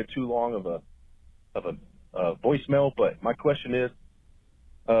isn't going to be too long of a voicemail, but my question is,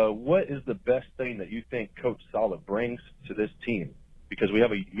 what is the best thing that you think Coach Saleh brings to this team? Because we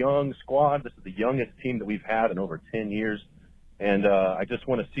have a young squad. This is the youngest team that we've had in over 10 years. And I just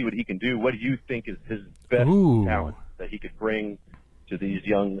want to see what he can do. What do you think is his best talent that he could bring to these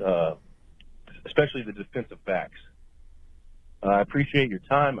young, especially the defensive backs? I appreciate your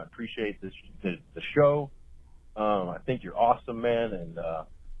time. I appreciate the show. I think you're awesome, man, and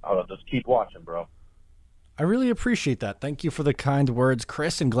I'll just keep watching, bro. I really appreciate that. Thank you for the kind words,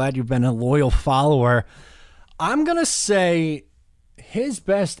 Chris, and glad you've been a loyal follower. I'm going to say his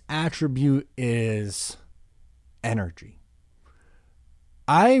best attribute is energy.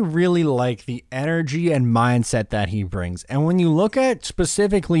 I really like the energy and mindset that he brings. And when you look at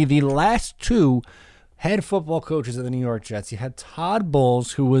specifically the last 2 head football coaches of the New York Jets, you had Todd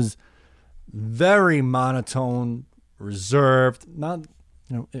Bowles, who was very monotone, reserved. Not,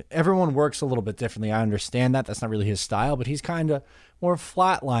 everyone works a little bit differently. I understand that. That's not really his style, but he's kind of more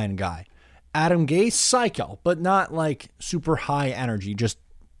flatline guy. Adam Gase, psycho, but not like super high energy, just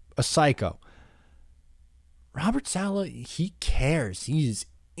a psycho. Robert Saleh, he cares. He's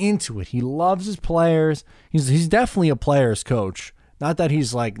into it. He loves his players. He's definitely a player's coach. Not that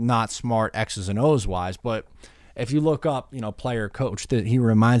he's like not smart X's and O's wise, but if you look up, player coach, that he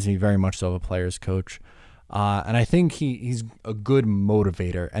reminds me very much so of a player's coach. And I think he's a good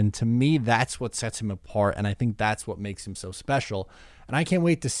motivator. And to me, that's what sets him apart. And I think that's what makes him so special. And I can't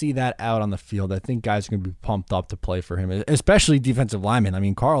wait to see that out on the field. I think guys are going to be pumped up to play for him, especially defensive linemen. I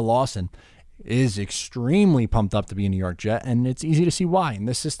mean, Carl Lawson is extremely pumped up to be a New York Jet, and it's easy to see why. In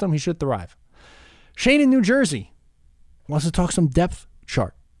this system, he should thrive. Shane in New Jersey wants to talk some depth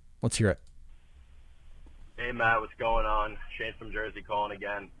chart. Let's hear it. Hey, Matt, what's going on? Shane from Jersey calling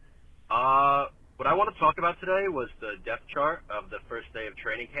again. What I want to talk about today was the depth chart of the first day of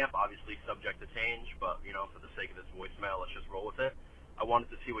training camp, obviously subject to change, but, for the sake of this voicemail, let's just roll with it. I wanted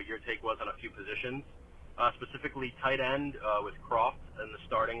to see what your take was on a few positions, specifically tight end with Croft in the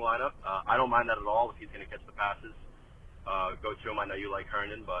starting lineup. I don't mind that at all if he's going to catch the passes. Go to him. I know you like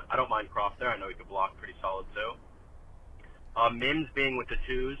Herndon, but I don't mind Croft there. I know he could block pretty solid, too. Mims being with the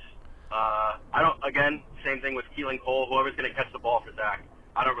twos. Again, same thing with Keelan Cole. Whoever's going to catch the ball for Zach,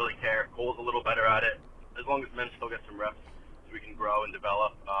 I don't really care. Cole's a little better at it. As long as Mims still gets some reps so we can grow and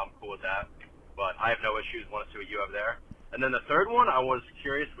develop, I'm cool with that. But I have no issues. Want to see what you have there. And then the third one, I was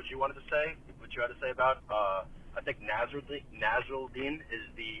curious what you had to say about. I think Nasruddin is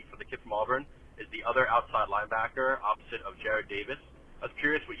for the kid from Auburn, is the other outside linebacker opposite of Jared Davis. I was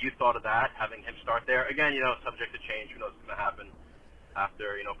curious what you thought of that, having him start there. Again, subject to change. Who knows what's going to happen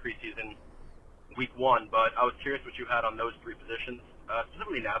after, preseason week 1. But I was curious what you had on those three positions,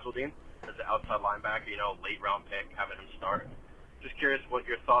 specifically Nasruddin as the outside linebacker, late round pick, having him start. Just curious what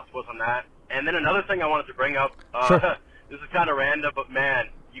your thoughts was on that. And then another thing I wanted to bring up, Sure. This is kind of random, but man,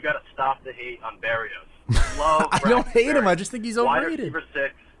 you got to stop the hate on Barrios. Love I don't hate him. I just think he's wide overrated.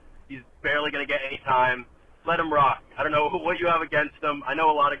 receiver 6. He's barely going to get any time. Let him rock. I don't know what you have against him. I know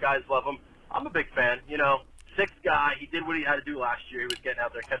a lot of guys love him. I'm a big fan. 6th guy. He did what he had to do last year. He was getting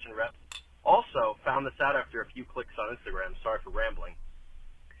out there catching reps. Also, found this out after a few clicks on Instagram. Sorry for rambling.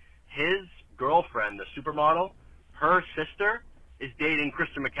 His girlfriend, the supermodel, her sister is dating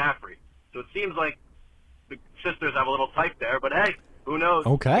Christian McCaffrey. So it seems like the sisters have a little type there. But hey, who knows?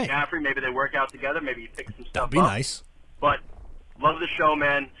 Okay. McCaffrey, maybe they work out together. Maybe he picks some stuff That'd be up. nice. But love the show,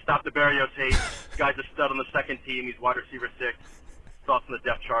 man. Stop the Barrios hate. Guy's a stud on the second team. He's wide receiver 6. Thoughts on the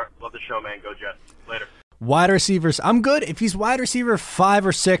depth chart. Love the show, man. Go Jets. Later. Wide receivers, I'm good. If he's wide receiver 5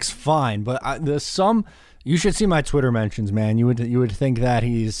 or 6, fine. But you should see my Twitter mentions, man. You would think that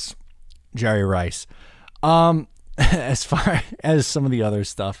he's Jerry Rice. As far as some of the other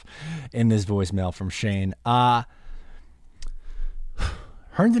stuff in this voicemail from Shane,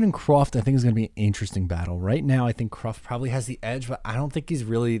 Herndon and Croft, I think, is going to be an interesting battle. Right now, I think Croft probably has the edge, but I don't think he's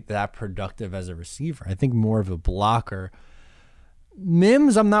really that productive as a receiver. I think more of a blocker.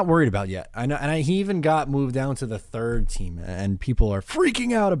 Mims, I'm not worried about yet. I know, and he even got moved down to the 3rd team, and people are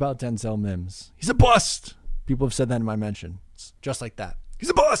freaking out about Denzel Mims. He's a bust. People have said that in my mentions, just like that. He's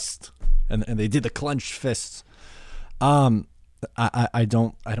a bust, and they did the clenched fists. I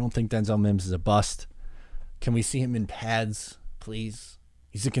don't think Denzel Mims is a bust. Can we see him in pads, please?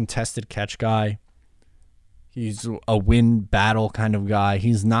 He's a contested catch guy. He's a win battle kind of guy.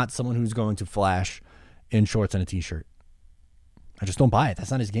 He's not someone who's going to flash in shorts and a t-shirt. I just don't buy it.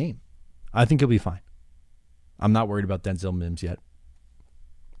 That's not his game. I think he'll be fine. I'm not worried about Denzel Mims yet.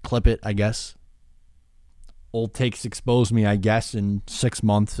 Clip it, I guess. Old takes expose me, I guess, in 6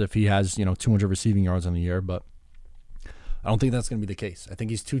 months if he has, 200 receiving yards on the year, but I don't think that's going to be the case. I think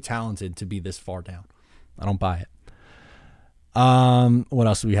he's too talented to be this far down. I don't buy it. What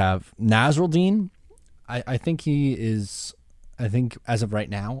else do we have? Nasruddin, I think he is, as of right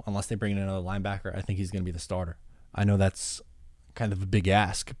now, unless they bring in another linebacker, I think he's going to be the starter. I know that's kind of a big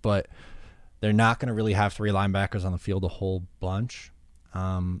ask, but they're not going to really have 3 linebackers on the field a whole bunch.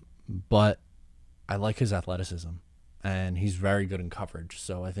 But I like his athleticism, and he's very good in coverage.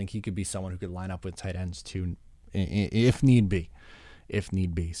 So I think he could be someone who could line up with tight ends too, if need be.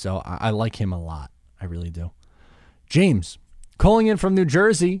 So I like him a lot. I really do. James, calling in from New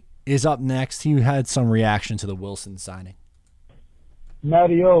Jersey, is up next. He had some reaction to the Wilson signing.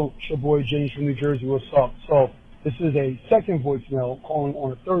 Matty-O, it's your boy James from New Jersey. What's up? So this is a second voicemail calling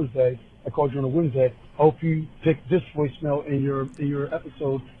on a Thursday. I called you on a Wednesday. I hope you picked this voicemail in your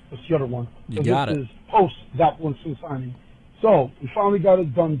episode. What's the other one? You got it. This is post that Wilson signing. So we finally got a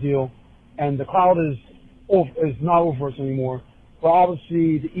done deal, and the crowd is not over for us anymore. But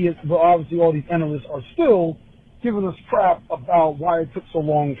obviously all these analysts are still giving us crap about why it took so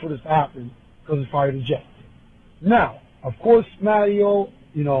long for this to happen, because it's probably the Jets. Now, of course, Mario,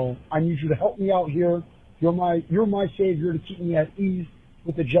 I need you to help me out here. You're my savior to keep me at ease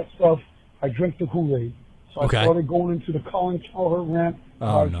with the Jet stuff. I drink the Kool-Aid. So Okay. I started going into the Colin Cowherd rant,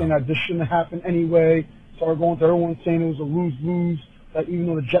 No. saying that this shouldn't have happened anyway. Started going to everyone saying it was a lose-lose, that even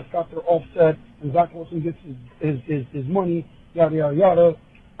though the Jets got their offset and Zach Wilson gets his money, yada, yada, yada,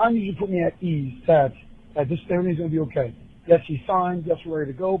 I need you to put me at ease that everything's going to be okay. Yes, he signed. Yes, we're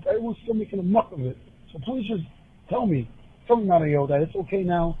ready to go. But everyone's still making a muck of it. So please just tell me, Mario, that it's okay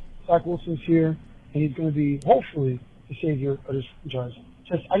now. Zach Wilson's here, and he's going to be, hopefully, the savior of this franchise.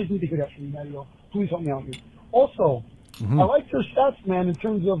 I just need to hear that from you, Mario. Please help me out here. Also, I like your stats, man, in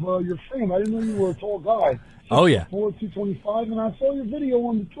terms of your frame. I didn't know you were a tall guy. Oh, yeah. 225, and I saw your video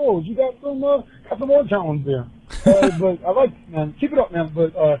on the throws. You got some more talent there. But I like it, man. Keep it up, man.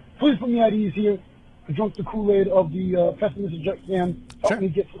 But please put me at ease here. I drunk the Kool-Aid of the pessimistic Jets fan. Help me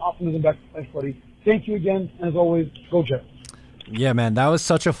get some optimism back. Thanks, buddy. Thank you again. And as always, go Jets. Yeah, man, that was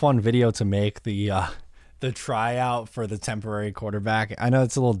such a fun video to make, the tryout for the temporary quarterback. I know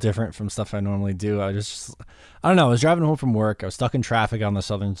it's a little different from stuff I normally do. I don't know. I was driving home from work. I was stuck in traffic on the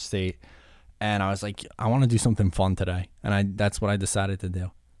southern state, and I was like, I want to do something fun today, and that's what I decided to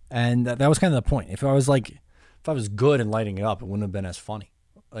do. And that was kind of the point. If I was good and lighting it up, it wouldn't have been as funny.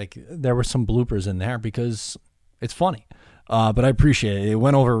 Like, there were some bloopers in there because it's funny. But I appreciate it. It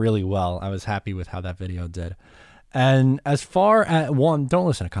went over really well. I was happy with how that video did. And as far as don't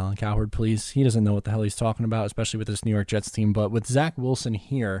listen to Colin Cowherd, please. He doesn't know what the hell he's talking about, especially with this New York Jets team. But with Zach Wilson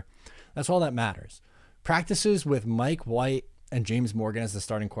here, that's all that matters. Practices with Mike White and James Morgan as the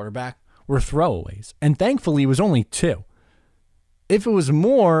starting quarterback were throwaways. And thankfully, it was only 2. If it was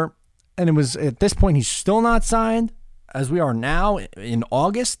more, and it was at this point he's still not signed, as we are now in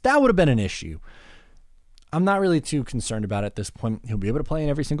August, that would have been an issue. I'm not really too concerned about it at this point. He'll be able to play in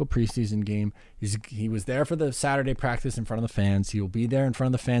every single preseason game. He was there for the Saturday practice in front of the fans. He will be there in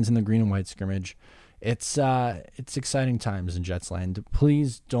front of the fans in the green and white scrimmage. It's exciting times in Jets land.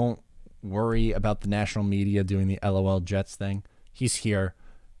 Please don't worry about the national media doing the LOL Jets thing. He's here.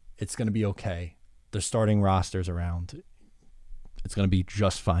 It's going to be okay. The starting roster's around. It's going to be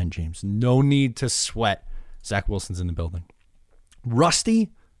just fine, James. No need to sweat. Zach Wilson's in the building.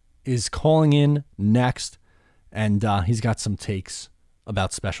 Rusty is calling in next. And he's got some takes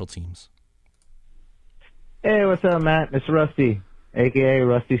about special teams. Hey, what's up, Matt? It's Rusty, a.k.a.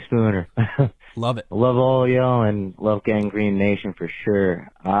 Rusty Spooner. Love it. Love all y'all and love Gang Green Nation for sure.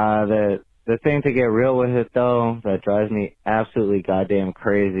 The thing to get real with it, though, that drives me absolutely goddamn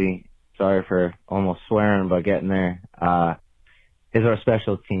crazy, sorry for almost swearing but getting there, is our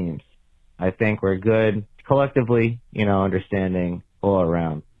special teams. I think we're good collectively, understanding all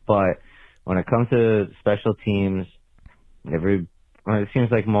around. But when it comes to special teams, it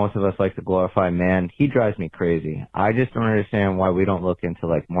seems like most of us like to glorify man. He drives me crazy. I just don't understand why we don't look into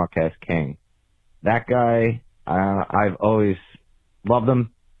like Marquez King. That guy, I've always loved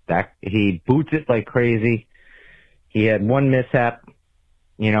him. He boots it like crazy. He had one mishap,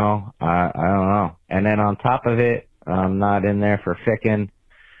 I don't know. And then on top of it, I'm not in there for Ficken.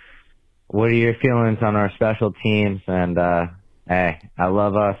 What are your feelings on our special teams? And hey, I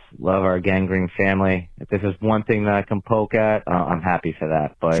love us, love our Gang Green family. If this is one thing that I can poke at, I'm happy for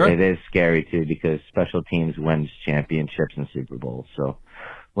that. But sure. It is scary, too, because special teams wins championships and Super Bowls. So,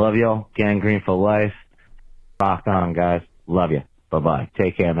 love y'all. Gang Green for life. Rock on, guys. Love you. Bye-bye.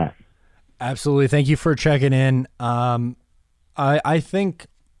 Take care, Matt. Absolutely. Thank you for checking in. I think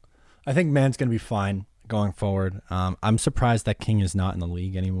Man's going to be fine going forward. I'm surprised that King is not in the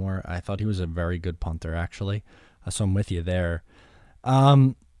league anymore. I thought he was a very good punter, actually. So I'm with you there.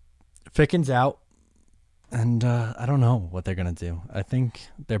 Ficken's out, and I don't know what they're going to do. I think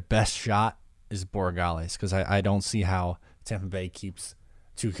their best shot is Borregales, because I don't see how Tampa Bay keeps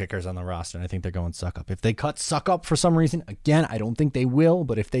 2 kickers on the roster, and I think they're going Suckup. If they cut Suckup for some reason, again, I don't think they will,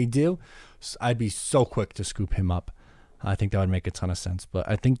 but if they do, I'd be so quick to scoop him up. I think that would make a ton of sense, but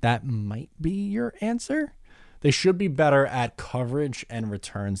I think that might be your answer. They should be better at coverage and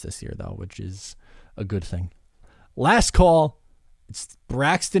returns this year, though, which is a good thing. Last call, it's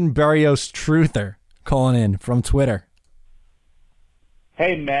Braxton Berrios Truther calling in from Twitter.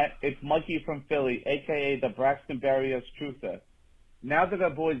 Hey, Matt, it's Mikey from Philly, a.k.a. the Braxton Berrios Truther. Now that our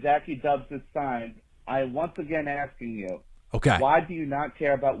boy Zachy Dubs is signed, I am once again asking you, okay, why do you not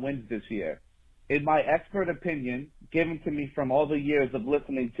care about wins this year? In my expert opinion, given to me from all the years of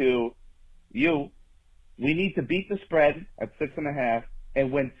listening to you, we need to beat the spread at 6.5,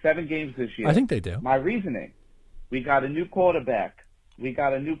 and win 7 games this year. I think they do. My reasoning: we got a new quarterback, we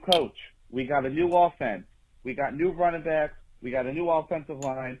got a new coach, we got a new offense, we got new running backs, we got a new offensive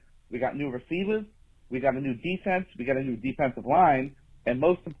line, we got new receivers, we got a new defense, we got a new defensive line, and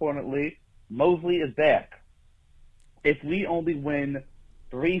most importantly, Mosley is back. If we only win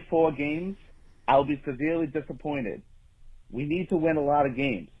 3-4 games, I'll be severely disappointed. We need to win a lot of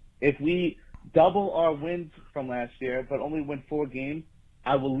games. If we double our wins from last year but only win 4 games,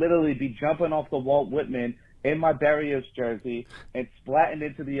 I will literally be jumping off the Walt Whitman in my Barrios jersey and splatting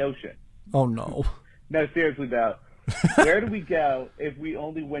into the ocean. Oh, no. No, seriously, though. Where do we go if we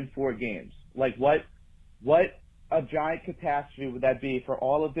only win 4 games? Like, what a giant catastrophe would that be for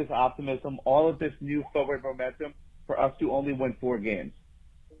all of this optimism, all of this new forward momentum, for us to only win 4 games?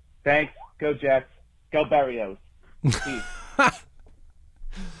 Thanks. Go Jets. Go Barrios. Peace.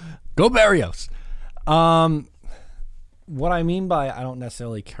 Go Barrios. What I mean by I don't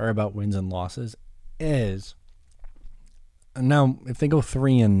necessarily care about wins and losses is, now if they go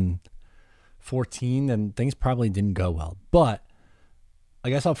 3-14, then things probably didn't go well. But I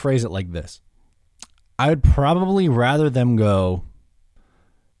guess I'll phrase it like this. I would probably rather them go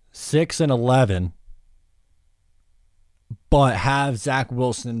 6-11, but have Zach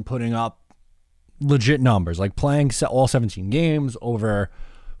Wilson putting up legit numbers, like playing all 17 games, over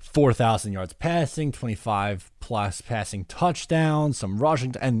 4,000 yards passing, 25 plus passing touchdowns, some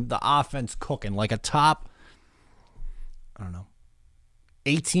rushing, and the offense cooking like a top,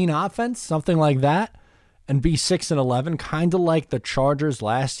 18 offense, something like that, and be 6-11, kind of like the Chargers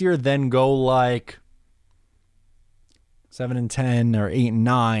last year, then go like 7-10 or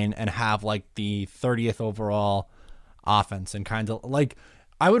 8-9 and have like the 30th overall offense, and kind of like,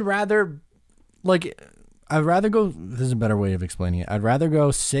 I'd rather go, this is a better way of explaining it. I'd rather go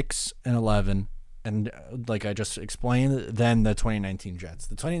 6-11 and like I just explained than the 2019 Jets.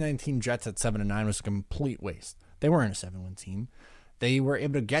 The 2019 Jets at 7-9 was a complete waste. They weren't a 7-win team. They were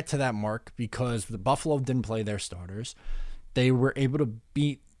able to get to that mark because the Buffalo didn't play their starters. They were able to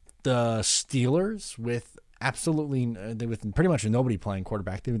beat the Steelers with with pretty much nobody playing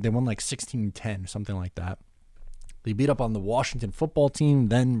quarterback. They won like 16-10, something like that. They beat up on the Washington football team,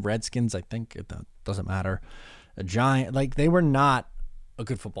 then Redskins, I think. It doesn't matter. A Giant. Like, they were not a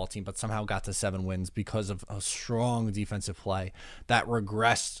good football team, but somehow got to 7 wins because of a strong defensive play that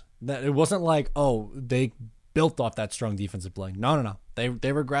regressed. That it wasn't like, oh, they built off that strong defensive play. No. They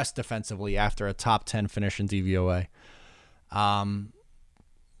regressed defensively after a top 10 finish in DVOA.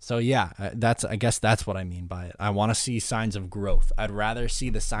 So yeah, I guess that's what I mean by it. I want to see signs of growth. I'd rather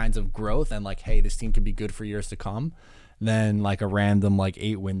see the signs of growth and like, hey, this team can be good for years to come, than like a random like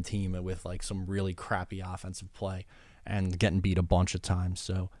 8-win team with like some really crappy offensive play and getting beat a bunch of times.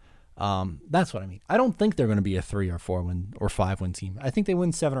 So that's what I mean. I don't think they're going to be a 3 or 4-win or 5-win team. I think they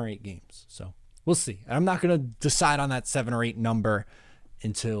win 7 or 8 games. So we'll see. And I'm not going to decide on that 7 or 8 number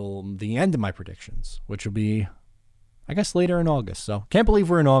until the end of my predictions, which will be, I guess, later in August. So can't believe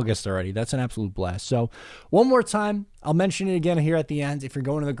we're in August already. That's an absolute blast. So one more time, I'll mention it again here at the end. If you're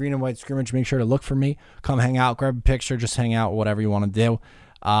going to the green and white scrimmage, make sure to look for me. Come hang out, grab a picture, just hang out, whatever you want to do.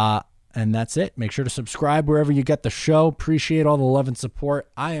 And that's it. Make sure to subscribe wherever you get the show. Appreciate all the love and support.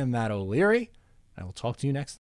 I am Matt O'Leary. I will talk to you next time.